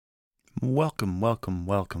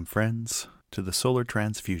Welcome, friends, to the Solar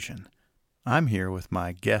TransFusion. I'm here with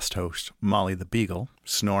my guest host, Molly the Beagle,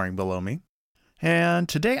 snoring below me. And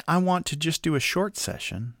today I want to just do a short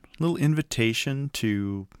session, a little invitation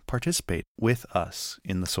to participate with us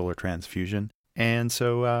in the Solar TransFusion. And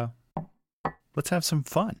so, let's have some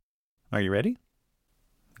fun. Are you ready?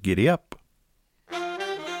 Giddy up.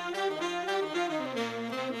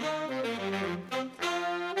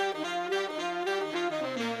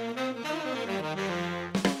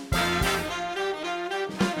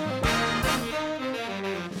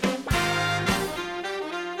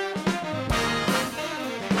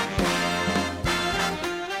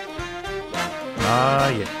 Ah,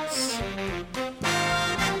 yes.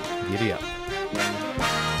 Giddy up.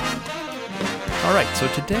 All right, so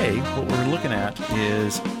today what we're looking at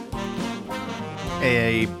is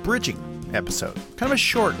a bridging episode. Kind of a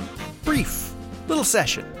short, brief, little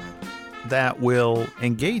session that will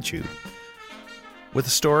engage you with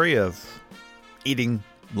a story of eating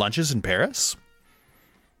lunches in Paris,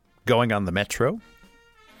 going on the metro,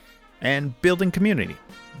 and building community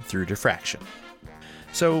through Diffraction.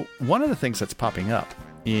 So one of the things that's popping up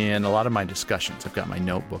in a lot of my discussions, I've got my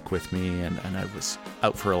notebook with me, and I was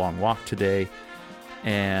out for a long walk today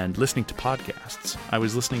and listening to podcasts. I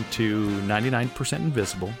was listening to 99%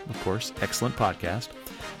 Invisible, of course, excellent podcast,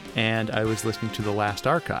 and I was listening to The Last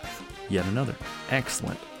Archive, yet another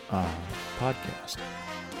excellent podcast.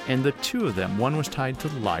 And the two of them, one was tied to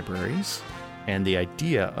the libraries and the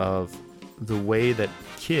idea of the way that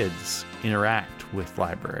kids interact with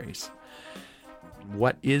libraries.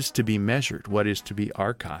 What is to be measured, what is to be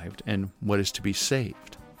archived, and what is to be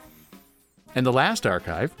saved. And the last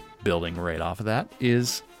archive, building right off of that,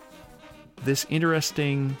 is this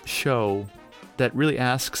interesting show that really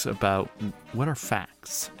asks about what are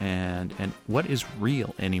facts and what is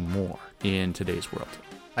real anymore in today's world.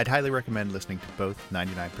 I'd highly recommend listening to both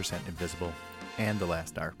 99% Invisible and The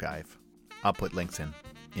Last Archive. I'll put links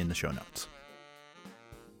in the show notes.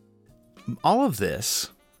 All of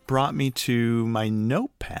this brought me to my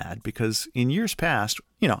notepad because in years past,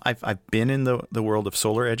 I've been in the world of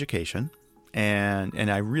solar education,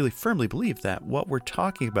 and I really firmly believe that what we're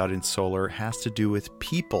talking about in solar has to do with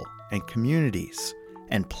people and communities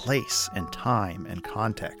and place and time and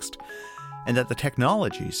context, and that the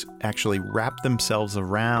technologies actually wrap themselves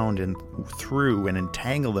around and through and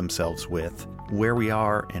entangle themselves with where we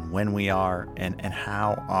are and when we are and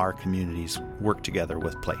how our communities work together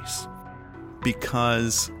with place.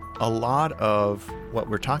 Because a lot of what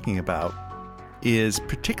we're talking about is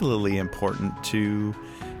particularly important to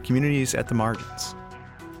communities at the margins.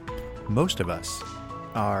 Most of us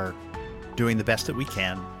are doing the best that we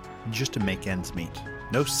can just to make ends meet.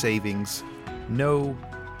 No savings, no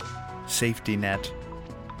safety net,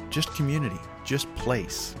 just community, just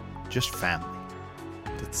place, just family.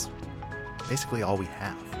 That's basically all we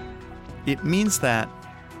have. It means that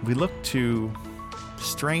we look to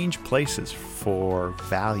strange places for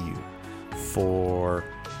value, for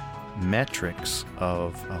metrics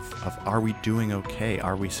of are we doing okay?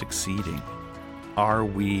 Are we succeeding? Are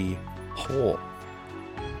we whole?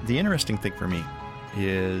 The interesting thing for me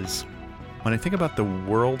is when I think about the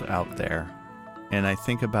world out there and I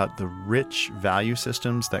think about the rich value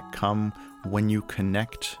systems that come when you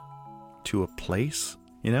connect to a place,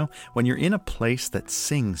 when you're in a place that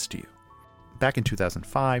sings to you. Back in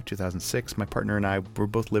 2005, 2006, my partner and I were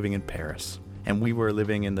both living in Paris. And we were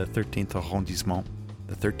living in the 13th arrondissement,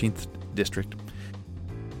 the 13th district.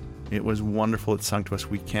 It was wonderful. It sung to us,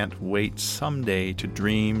 we can't wait someday to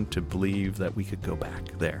dream, to believe that we could go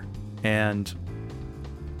back there. And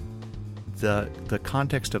the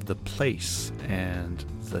context of the place and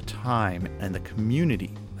the time and the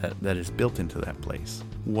community that is built into that place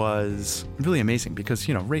was really amazing because,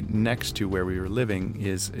 right next to where we were living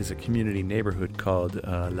is a community neighborhood called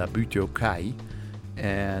La Butte aux Cailles.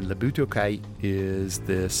 And La Butte aux Cailles is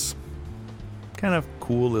this kind of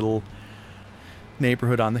cool little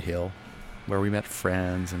neighborhood on the hill where we met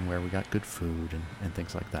friends and where we got good food and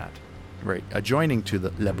things like that. Right, adjoining to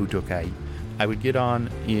the La Butte aux Cailles, I would get on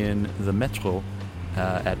in the metro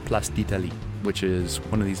at Place d'Italie, which is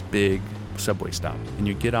one of these big subway stops. And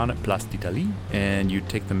you'd get on at Place d'Italie and you'd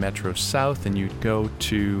take the metro south and you'd go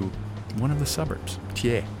to one of the suburbs,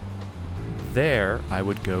 Thiers. There, I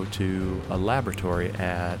would go to a laboratory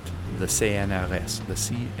at the CNRS,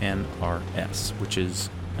 which is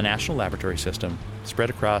a national laboratory system spread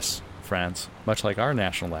across France, much like our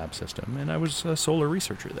national lab system, and I was a solar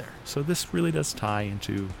researcher there. So this really does tie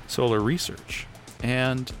into solar research.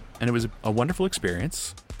 And it was a wonderful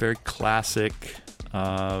experience, very classic,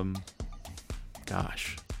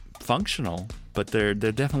 functional but they're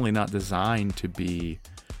definitely not designed to be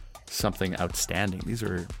something outstanding. These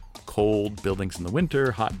are cold buildings in the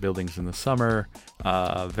winter, hot buildings in the summer,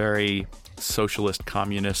 very socialist,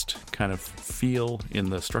 communist kind of feel in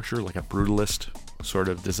the structure, like a brutalist sort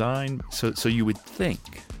of design. So you would think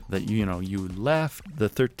that, you left the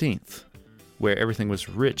 13th, where everything was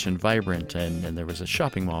rich and vibrant, and there was a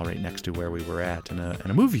shopping mall right next to where we were at, and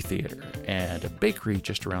a movie theater, and a bakery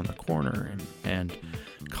just around the corner, and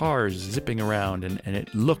cars zipping around, and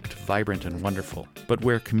it looked vibrant and wonderful. But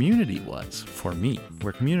where community was, for me,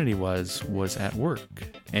 was at work.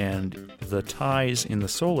 And the ties in the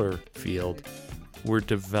solar field were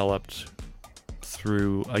developed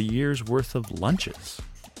through a year's worth of lunches.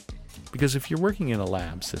 Because if you're working in a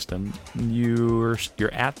lab system, you're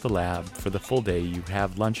at the lab for the full day. You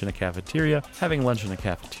have lunch in a cafeteria. Having lunch in a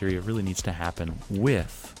cafeteria really needs to happen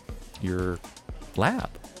with your lab.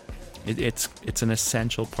 It's an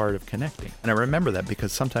essential part of connecting. And I remember that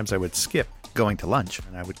because sometimes I would skip going to lunch,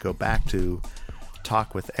 and I would go back to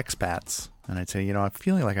talk with expats, and I'd say, I'm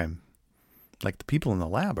feeling like the people in the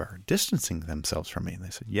lab are distancing themselves from me. And they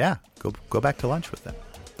said, yeah, go back to lunch with them.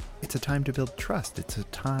 It's a time to build trust. It's a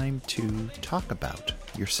time to talk about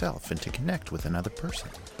yourself and to connect with another person.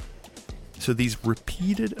 So these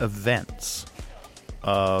repeated events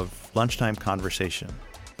of lunchtime conversation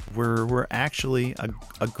were actually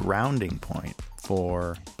a grounding point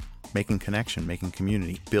for making connection, making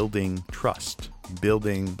community, building trust,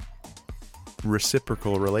 building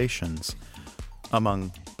reciprocal relations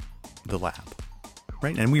among the lab.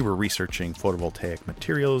 Right, and we were researching photovoltaic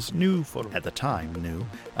materials, at the time,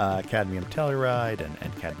 cadmium telluride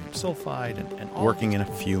and cadmium sulfide, and working in a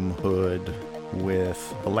fume hood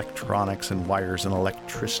with electronics and wires and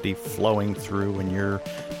electricity flowing through, and you're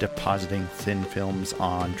depositing thin films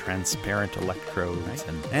on transparent electrodes,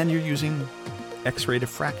 and you're using X-ray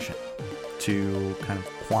diffraction to kind of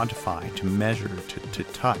quantify, to measure, to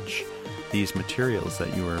touch these materials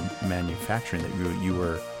that you were manufacturing, that you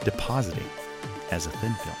were depositing as a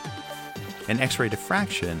thin film. And X-ray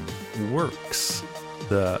diffraction works.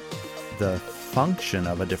 The function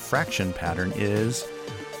of a diffraction pattern is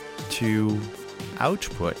to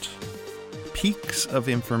output peaks of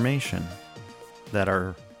information that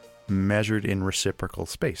are measured in reciprocal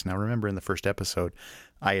space. Now remember, in the first episode,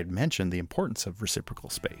 I had mentioned the importance of reciprocal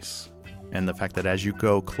space and the fact that as you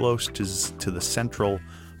go close to the central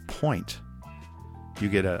point, you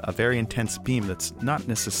get a very intense beam that's not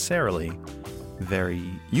necessarily very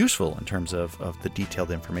useful in terms of the detailed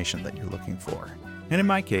information that you're looking for. And in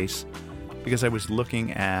my case, because I was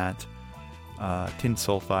looking at tin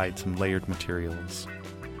sulfide, some layered materials,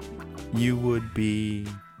 you would be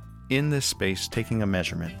in this space taking a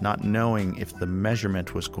measurement, not knowing if the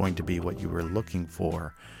measurement was going to be what you were looking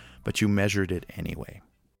for, but you measured it anyway.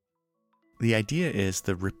 The idea is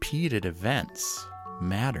the repeated events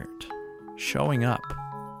mattered. Showing up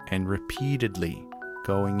and repeatedly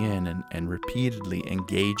going in and repeatedly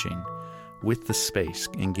engaging with the space,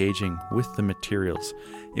 engaging with the materials.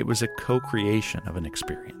 It was a co-creation of an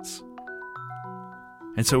experience.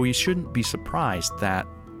 And so we shouldn't be surprised that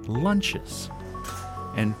lunches,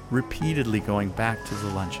 and repeatedly going back to the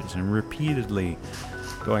lunches, and repeatedly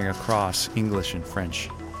going across English and French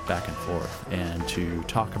back and forth, and to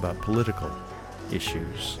talk about political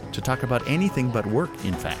issues, to talk about anything but work,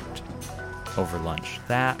 in fact, over lunch.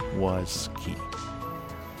 That was key.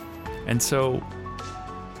 And so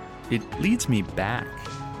it leads me back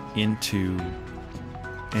into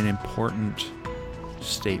an important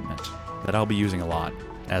statement that I'll be using a lot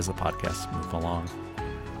as the podcasts move along.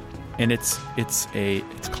 And it's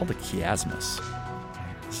called a chiasmus.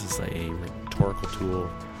 This is a rhetorical tool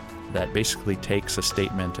that basically takes a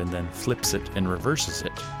statement and then flips it and reverses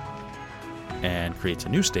it and creates a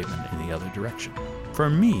new statement in the other direction. For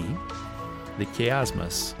me, the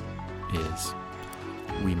chiasmus is: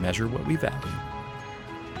 we measure what we value,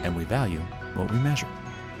 and we value what we measure.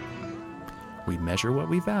 We measure what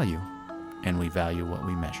we value, and we value what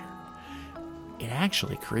we measure. It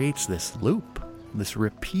actually creates this loop, this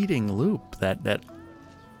repeating loop that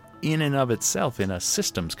in and of itself, in a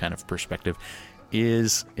systems kind of perspective,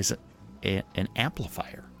 is an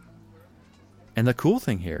amplifier. And the cool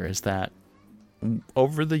thing here is that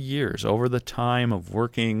over the years, over the time of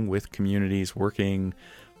working with communities, working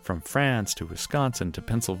from France to Wisconsin to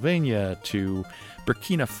Pennsylvania to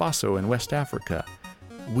Burkina Faso in West Africa,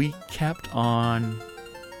 we kept on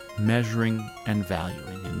measuring and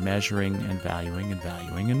valuing, and measuring and valuing and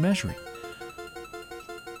valuing and measuring.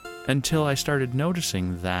 Until I started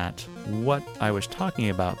noticing that what I was talking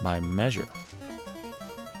about by measure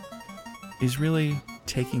is really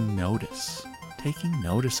taking notice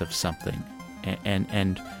of something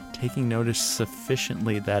and taking notice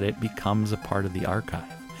sufficiently that it becomes a part of the archive.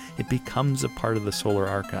 It becomes a part of the solar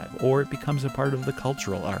archive, or it becomes a part of the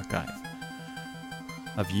cultural archive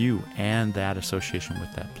of you and that association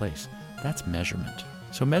with that place. That's measurement.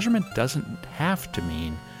 So measurement doesn't have to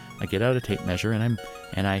mean I get out a tape measure and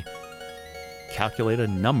I calculate a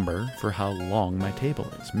number for how long my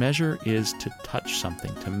table is. Measure is to touch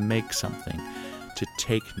something, to make something, to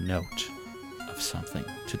take note of something,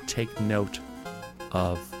 to take note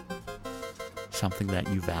of something that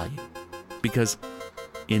you value. Because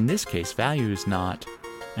in this case, value is not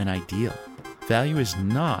an ideal. Value is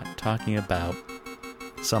not talking about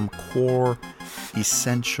some core,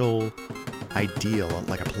 essential ideal,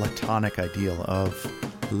 like a platonic ideal of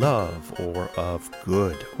love or of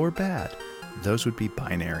good or bad. Those would be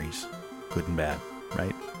binaries, good and bad,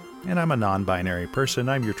 right? And I'm a non-binary person.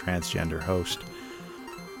 I'm your transgender host.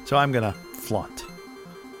 So I'm going to flaunt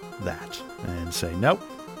that and say, nope.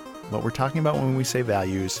 What we're talking about when we say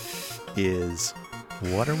values is,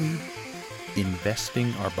 what are we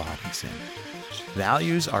investing our bodies in?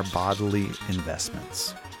 Values are bodily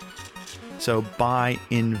investments. So by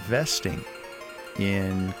investing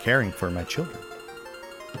in caring for my children,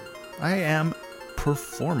 I am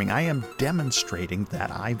performing, I am demonstrating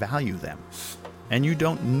that I value them. And you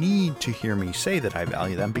don't need to hear me say that I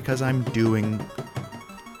value them, because I'm doing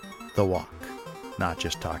the walk, not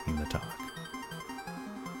just talking the talk.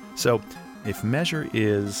 So if measure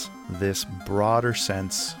is this broader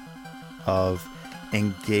sense of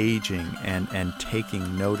engaging and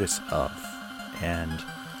taking notice of and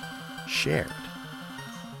shared,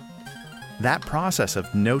 that process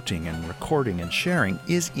of noting and recording and sharing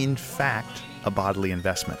is in fact a bodily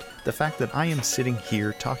investment. The fact that I am sitting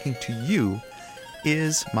here talking to you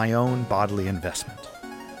is my own bodily investment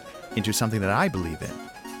into something that I believe in,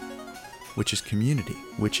 which is community,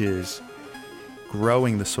 which is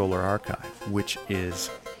growing the solar archive, which is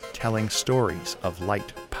telling stories of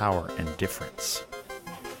light, power, and difference.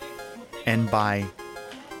 And by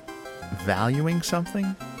valuing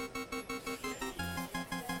something,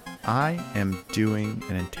 I am doing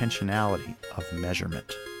an intentionality of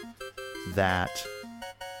measurement that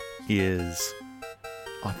is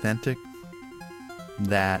authentic,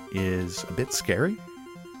 that is a bit scary.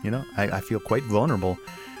 You know, I feel quite vulnerable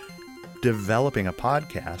developing a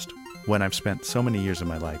podcast when I've spent so many years of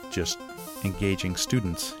my life just engaging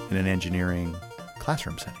students in an engineering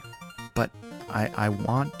classroom setting. But I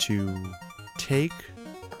want to take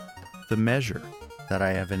the measure that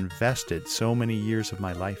I have invested so many years of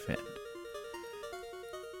my life in,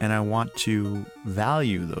 and I want to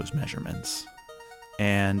value those measurements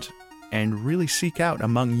and really seek out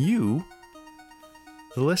among you,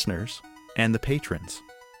 the listeners and the patrons.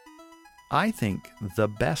 I think the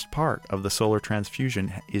best part of the Solar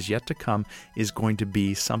TransFusion is yet to come, is going to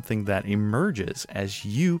be something that emerges as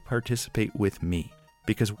you participate with me,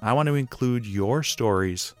 because I want to include your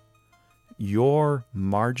stories, your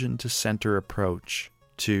margin to center approach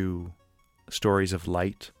to stories of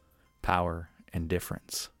light, power, and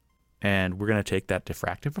difference. And we're going to take that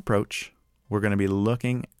diffractive approach. We're going to be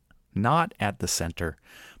looking not at the center,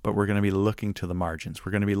 but we're going to be looking to the margins.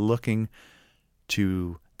 We're going to be looking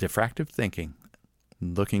to diffractive thinking,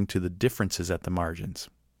 looking to the differences at the margins,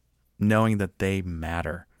 knowing that they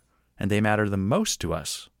matter, and they matter the most to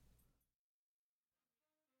us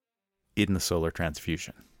in the Solar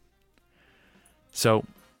TransFusion. So,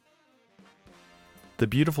 the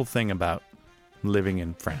beautiful thing about living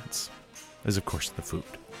in France is, of course, the food.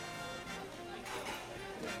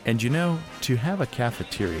 And you know, to have a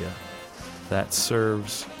cafeteria that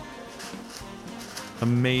serves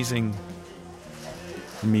amazing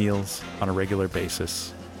meals on a regular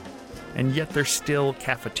basis, and yet they're still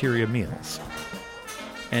cafeteria meals,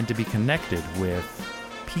 and to be connected with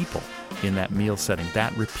people in that meal setting,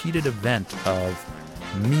 that repeated event of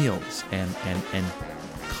meals and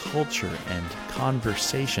culture and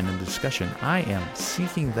conversation and discussion, I am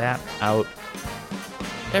seeking that out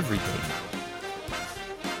every day.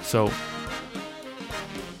 So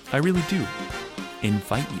I really do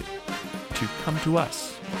invite you to come to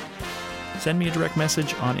us. Send me a direct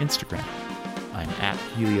message on Instagram. I'm at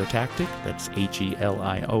Heliotactic, that's HELIOTACTIC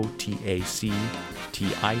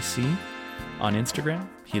on Instagram,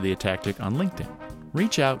 Heliotactic on LinkedIn.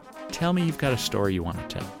 Reach out, tell me you've got a story you want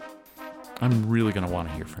to tell. I'm really going to want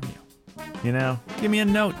to hear from you. You know, give me a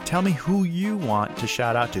note, tell me who you want to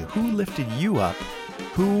shout out to, who lifted you up,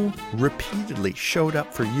 who repeatedly showed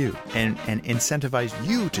up for you and incentivized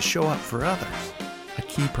you to show up for others. A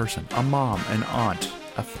key person, a mom, an aunt,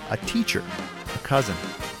 a teacher, a cousin,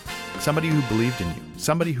 somebody who believed in you,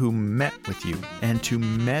 somebody who met with you, and to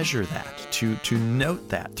measure that, to note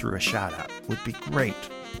that through a shout out would be great.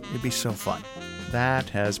 It'd be so fun. That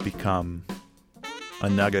has become a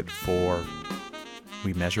nugget for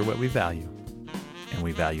we measure what we value, and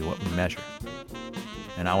we value what we measure.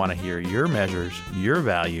 And I want to hear your measures, your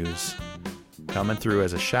values coming through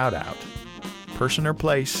as a shout out. Person or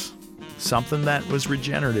place, something that was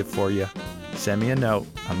regenerative for you. Send me a note.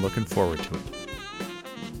 I'm looking forward to it.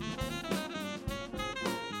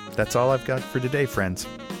 That's all I've got for today, friends.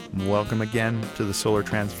 Welcome again to the Solar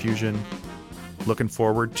TransFusion. Looking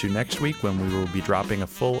forward to next week when we will be dropping a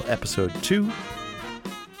full episode 2.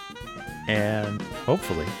 And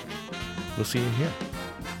hopefully, we'll see you here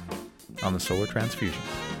on the Solar TransFusion.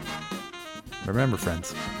 Remember,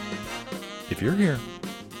 friends, if you're here,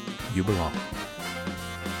 you belong.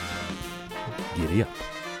 Giddy up.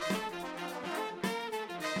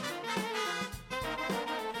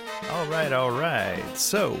 All right.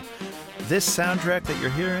 So, this soundtrack that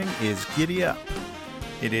you're hearing is Giddy Up.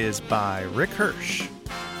 It is by Rick Hirsch,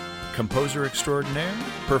 composer extraordinaire,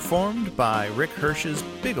 performed by Rick Hirsch's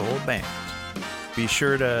big old band. Be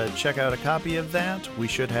sure to check out a copy of that. We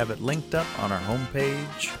should have it linked up on our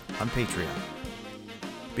homepage on Patreon.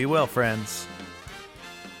 Be well, friends.